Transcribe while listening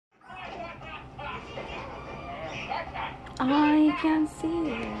Oh, you can't see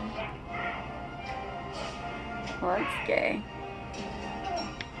it. Well, that's gay.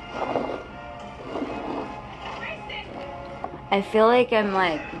 I feel like I'm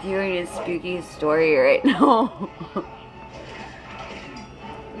like viewing a spooky story right now.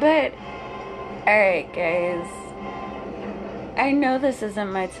 But, alright guys. I know this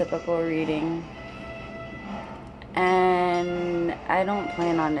isn't my typical reading. And I don't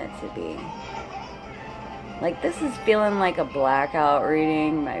plan on it to be. Like, this is feeling like a blackout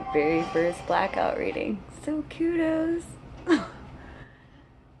reading. My very first blackout reading. So kudos.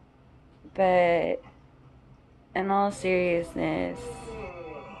 But in all seriousness,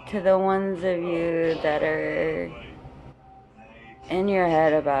 to the ones of you that are in your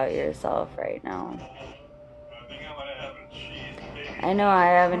head about yourself right now, I know I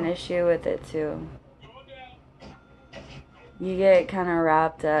have an issue with it too. You get kind of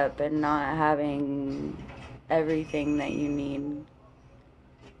wrapped up in not having everything that you need.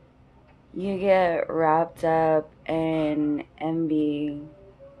 You get wrapped up in envy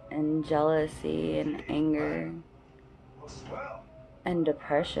and jealousy and anger and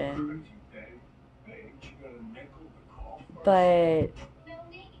depression. But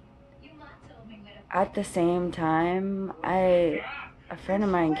at the same time, a friend of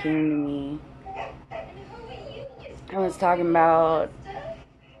mine came to me and was talking about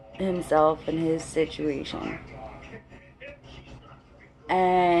himself and his situation.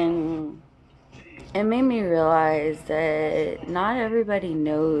 And it made me realize that not everybody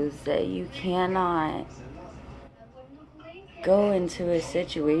knows that you cannot go into a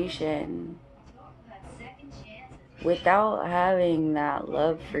situation without having that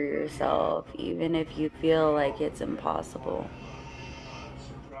love for yourself, even if you feel like it's impossible.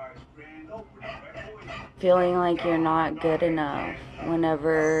 Feeling like you're not good enough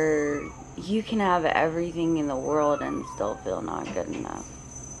whenever you can have everything in the world and still feel not good enough.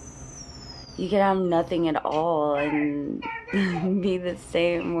 You can have nothing at all and be the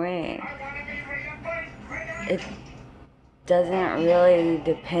same way. It doesn't really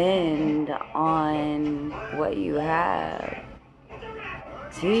depend on what you have.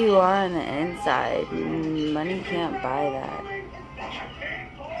 It's who you are on the inside. Money can't buy that.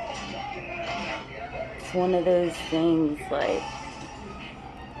 It's one of those things, like,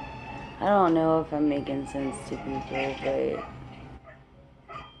 I don't know if I'm making sense to people, but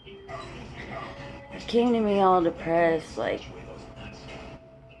it came to me all depressed, like,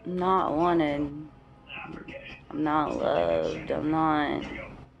 I'm not wanted, I'm not loved, I'm not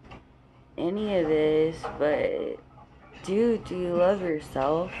any of this, but dude, do you love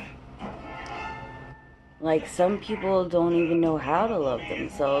yourself? Like, some people don't even know how to love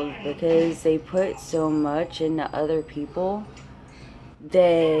themselves because they put so much into other people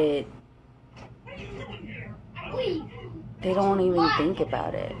that they don't even think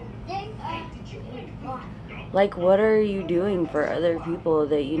about it. Like, what are you doing for other people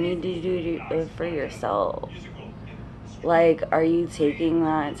that you need to do for yourself? Like, are you taking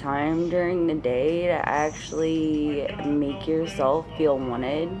that time during the day to actually make yourself feel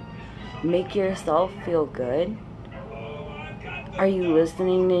wanted? Make yourself feel good? Are you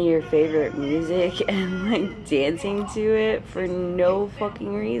listening to your favorite music and like dancing to it for no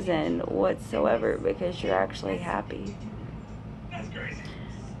fucking reason whatsoever because you're actually happy?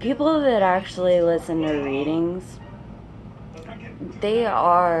 People that actually listen to readings, they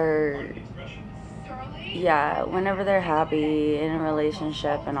are, yeah, whenever they're happy in a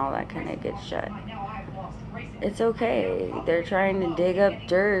relationship and all that kind of good shit, it's okay. They're trying to dig up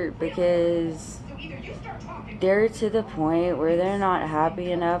dirt because they're to the point where they're not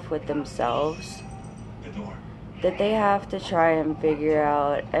happy enough with themselves that they have to try and figure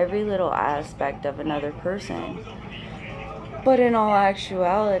out every little aspect of another person. But in all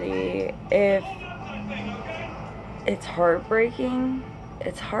actuality, if it's heartbreaking,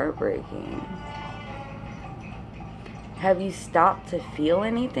 it's heartbreaking. Have you stopped to feel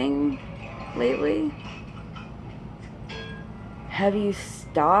anything lately? Have you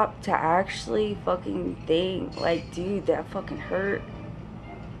stopped to actually fucking think, like, dude, that fucking hurt?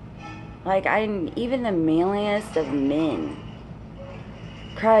 Like, even the manliest of men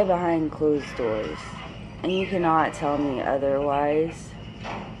cry behind closed doors. And you cannot tell me otherwise.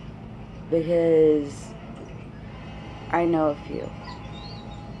 Because I know a few.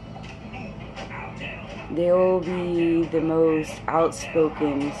 They will be the most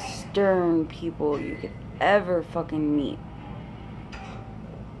outspoken, stern people you could ever fucking meet.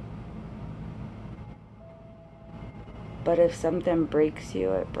 But if something breaks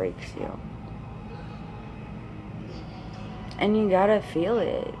you, it breaks you. And you gotta feel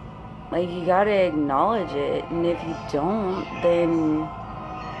it. Like, you gotta acknowledge it, and if you don't, then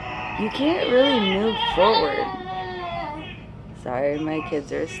you can't really move forward. Sorry, my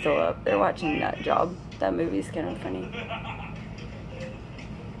kids are still up. They're watching Nut Job. That movie's kind of funny.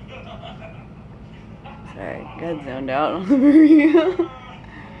 Sorry, got zoned out on the movie.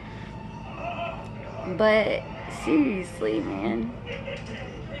 But seriously, man.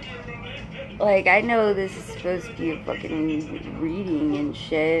 Like, I know this is supposed to be a fucking reading and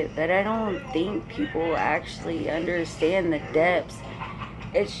shit, but I don't think people actually understand the depths.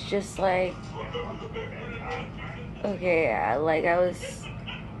 It's just like, okay, I was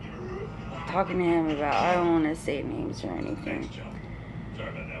talking to him about, I don't want to say names or anything,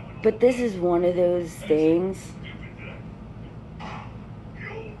 but this is one of those things,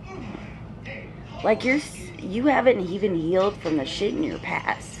 like, you haven't even healed from the shit in your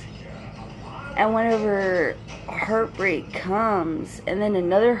past. And whenever heartbreak comes, and then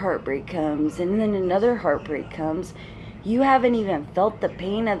another heartbreak comes, and then another heartbreak comes, you haven't even felt the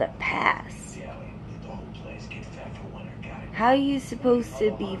pain of the past. How are you supposed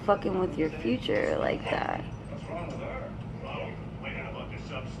to be fucking with your future like that?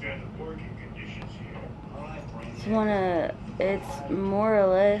 It's more or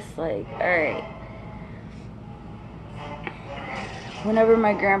less like, alright. Whenever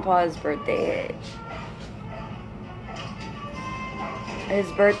my grandpa's birthday hit,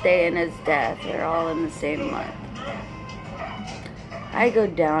 his birthday and his death are all in the same month. I go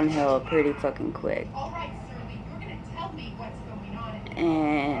downhill pretty fucking quick.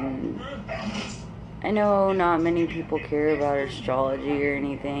 And I know not many people care about astrology or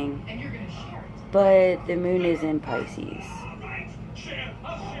anything, but the moon is in Pisces.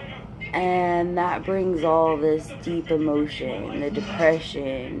 And that brings all this deep emotion, the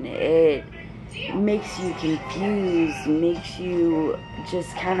depression. It makes you confused, makes you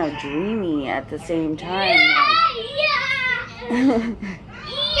just kind of dreamy at the same time.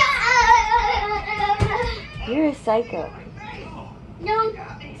 You're a psycho. No.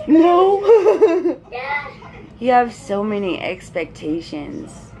 You have so many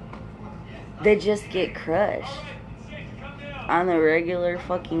expectations that just get crushed on a regular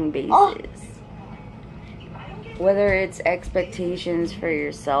fucking basis. Whether it's expectations for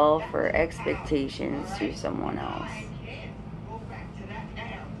yourself or expectations to someone else.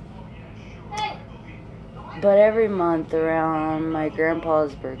 But every month around my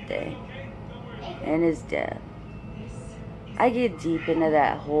grandpa's birthday and his death, I get deep into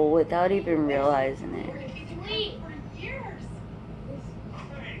that hole without even realizing it.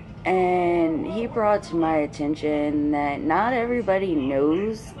 And he brought to my attention that not everybody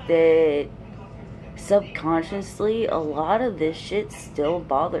knows that subconsciously a lot of this shit still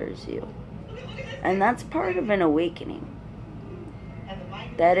bothers you. And that's part of an awakening.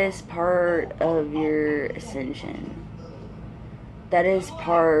 That is part of your ascension. That is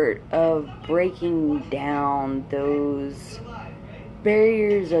part of breaking down those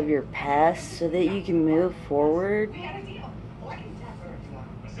barriers of your past so that you can move forward.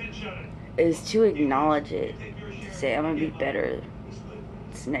 Is to acknowledge it. To say, I'm going to be better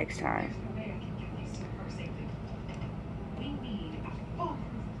this next time.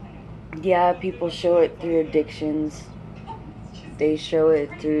 Yeah, people show it through addictions. They show it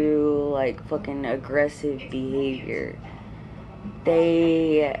through, like, fucking aggressive behavior.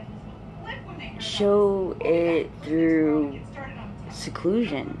 They show it through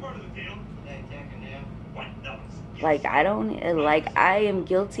seclusion. Like, I am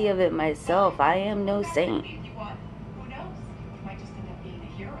guilty of it myself. I am no saint.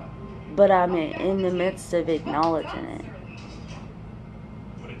 But I'm in the midst of acknowledging it.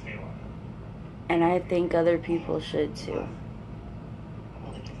 And I think other people should too.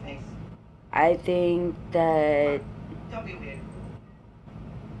 I think that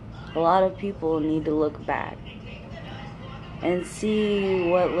a lot of people need to look back and see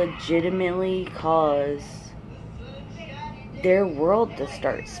what legitimately caused their world to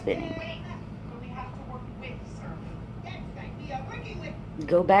start spinning.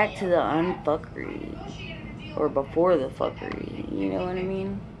 Go back to the unfuckery, or before the fuckery, you know what I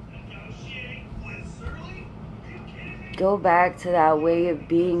mean? Go back to that way of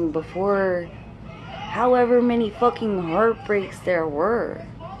being before however many fucking heartbreaks there were.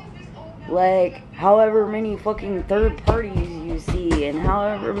 Like, however many fucking third parties you see, and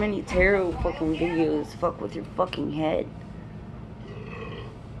however many tarot fucking videos fuck with your fucking head.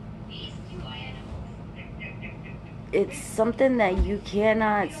 It's something that you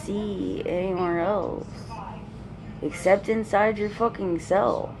cannot see anywhere else. Except inside your fucking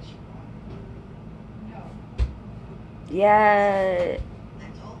self. Yeah.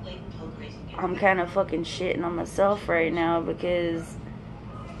 I'm kind of fucking shitting on myself right now because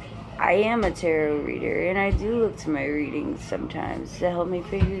I am a tarot reader, and I do look to my readings sometimes to help me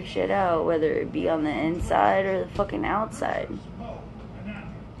figure shit out, whether it be on the inside or the fucking outside.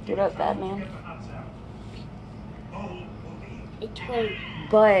 Get up, Batman.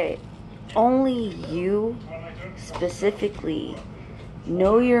 But only you specifically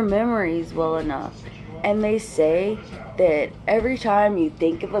know your memories well enough. And they say that every time you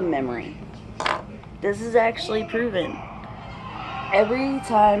think of a memory, this is actually proven. Every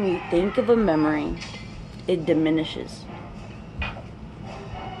time you think of a memory, it diminishes.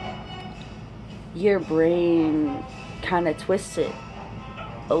 Your brain kind of twists it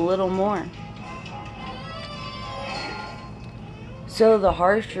a little more. So the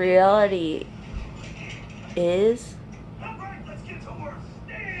harsh reality is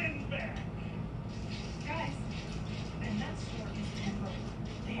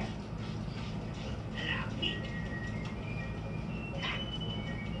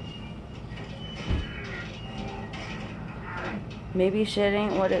maybe shit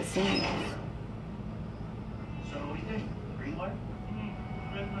ain't what it seems.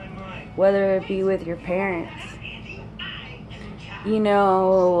 Whether it be with your parents. You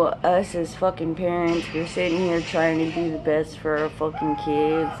know, us as fucking parents, we're sitting here trying to do the best for our fucking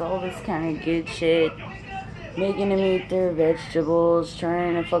kids. All this kind of good shit. Making them eat their vegetables.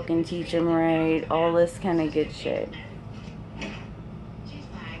 Trying to fucking teach them right. All this kind of good shit.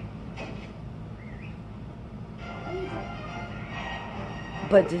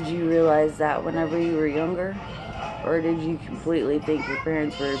 But did you realize that whenever you were younger? Or did you completely think your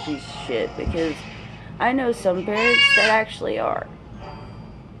parents were a piece of shit? Because I know some parents that actually are.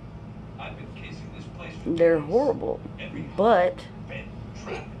 They're horrible. But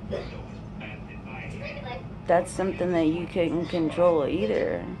that's something that you couldn't control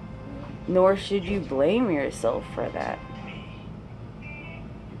either. Nor should you blame yourself for that.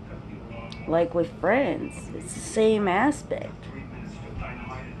 Like with friends, it's the same aspect.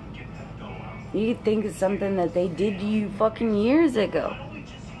 You could think of something that they did to you fucking years ago.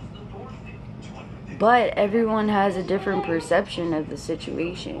 But everyone has a different perception of the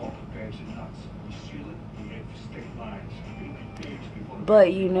situation.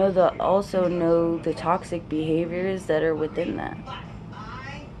 But you know also know the toxic behaviors that are within that.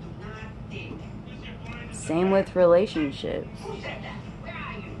 Same with relationships.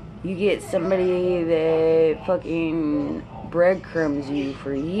 You get somebody that fucking breadcrumbs you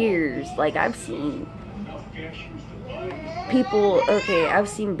for years. Like, I've seen people, okay, I've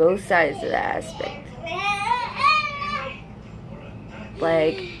seen both sides of that aspect.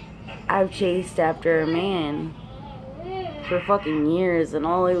 Like, I've chased after a man for fucking years, and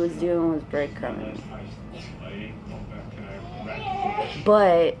all he was doing was breadcrumbing.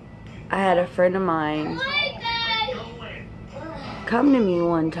 But I had a friend of mine come to me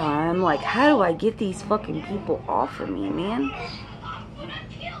one time, like, how do I get these fucking people off of me, man?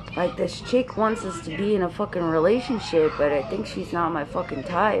 Like, this chick wants us to be in a fucking relationship, but I think she's not my fucking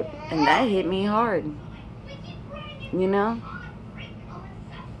type. And that hit me hard. You know?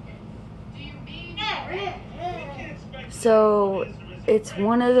 So, it's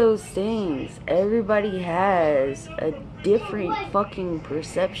one of those things. Everybody has a different fucking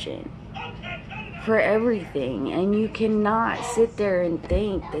perception for everything, and you cannot sit there and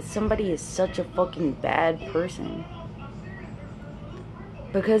think that somebody is such a fucking bad person,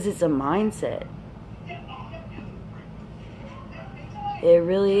 because it's a mindset. It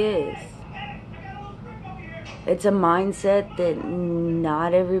really is. It's a mindset that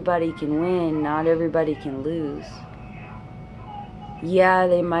not everybody can win, not everybody can lose. Yeah,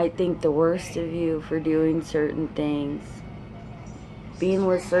 they might think the worst of you for doing certain things, being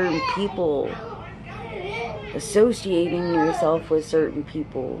with certain people, associating yourself with certain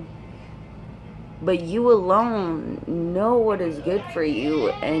people. But you alone know what is good for you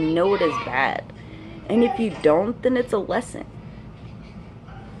and know what is bad. And if you don't, then it's a lesson.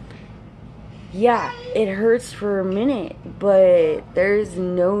 Yeah, it hurts for a minute, but there's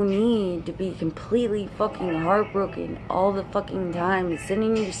no need to be completely fucking heartbroken all the fucking time,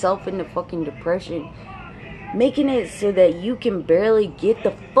 sending yourself into fucking depression, making it so that you can barely get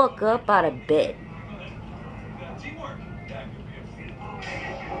the fuck up out of bed.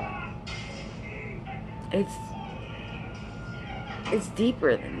 It's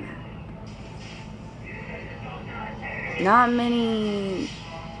deeper than that. Not many,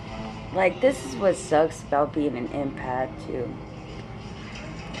 like, this is what sucks about being an empath too.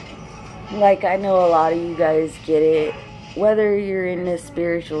 Like, I know a lot of you guys get it, whether you're into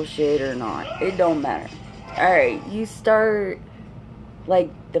spiritual shit or not, it don't matter. Alright, you start Like,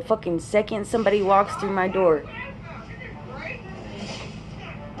 the fucking second somebody walks through my door,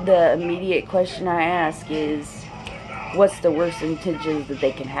 the immediate question I ask is, what's the worst intentions that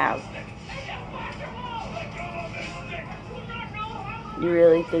they can have? You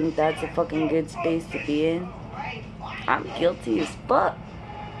really think that's a fucking good space to be in? I'm guilty as fuck.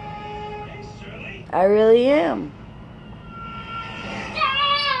 I really am.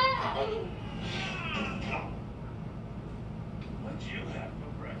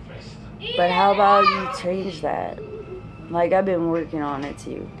 But how about you change that? Like, I've been working on it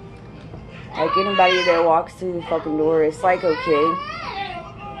too. Like, anybody that walks through the fucking door is like, okay,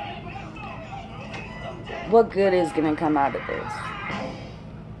 what good is gonna come out of this?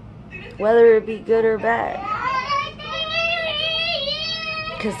 Whether it be good or bad.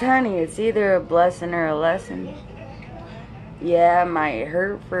 Because, honey, it's either a blessing or a lesson. Yeah, it might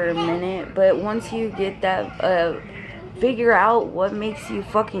hurt for a minute, but once you get that, figure out what makes you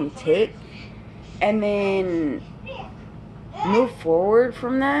fucking tick, and then move forward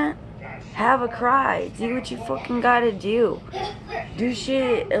from that. Have a cry. Do what you fucking gotta do. Do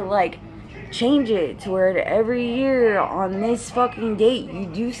shit, like, change it to where every year on this fucking date you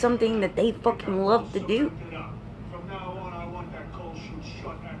do something that they fucking love to do.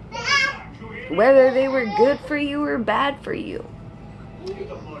 Whether they were good for you or bad for you.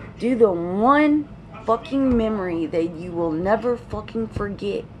 Do the one fucking memory that you will never fucking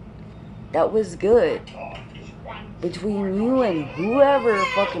forget that was good between you and whoever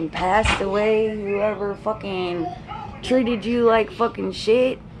fucking passed away, whoever fucking treated you like fucking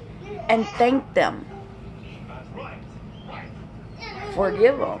shit, and thank them.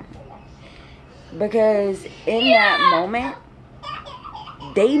 Forgive them. Because in that moment,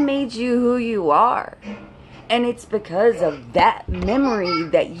 they made you who you are. And it's because of that memory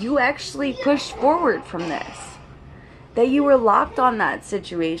that you actually pushed forward from this. That you were locked on that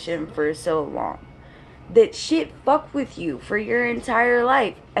situation for so long. That shit fucked with you for your entire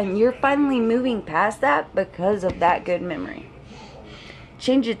life. And you're finally moving past that because of that good memory.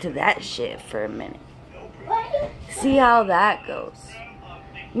 Change it to that shit for a minute. See how that goes.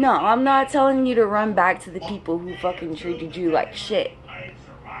 No, I'm not telling you to run back to the people who fucking treated you like shit.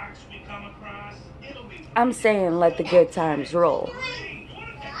 I'm saying let the good times roll.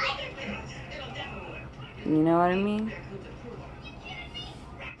 You know what I mean?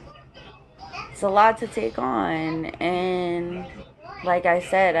 It's a lot to take on, and like I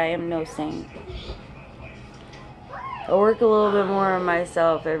said, I am no saint. I work a little bit more on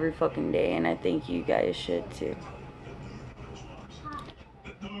myself every fucking day, and I think you guys should too.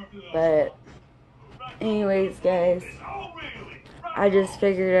 But anyways, guys, I just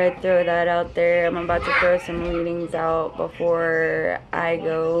figured I'd throw that out there. I'm about to throw some readings out before I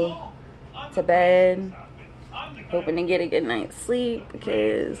go to bed. Hoping to get a good night's sleep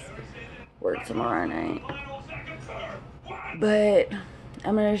because work tomorrow night. But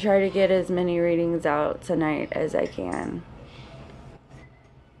I'm going to try to get as many readings out tonight as I can.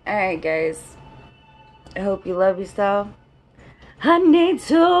 Alright, guys. I hope you love yourself. I need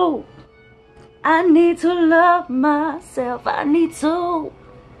to love myself. I need to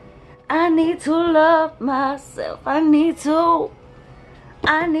love myself. I need to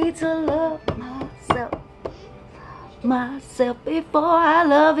love myself before I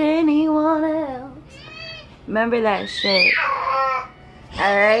love anyone else. Remember that shit.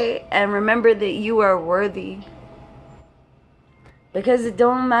 Alright? And remember that you are worthy. Because it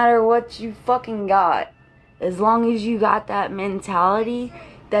don't matter what you fucking got. As long as you got that mentality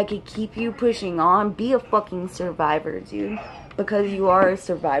that could keep you pushing on, be a fucking survivor, dude. Because you are a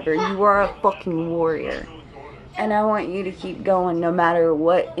survivor. You are a fucking warrior. And I want you to keep going no matter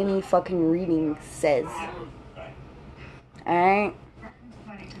what any fucking reading says. Alright?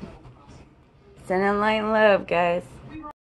 Sending light and love, guys.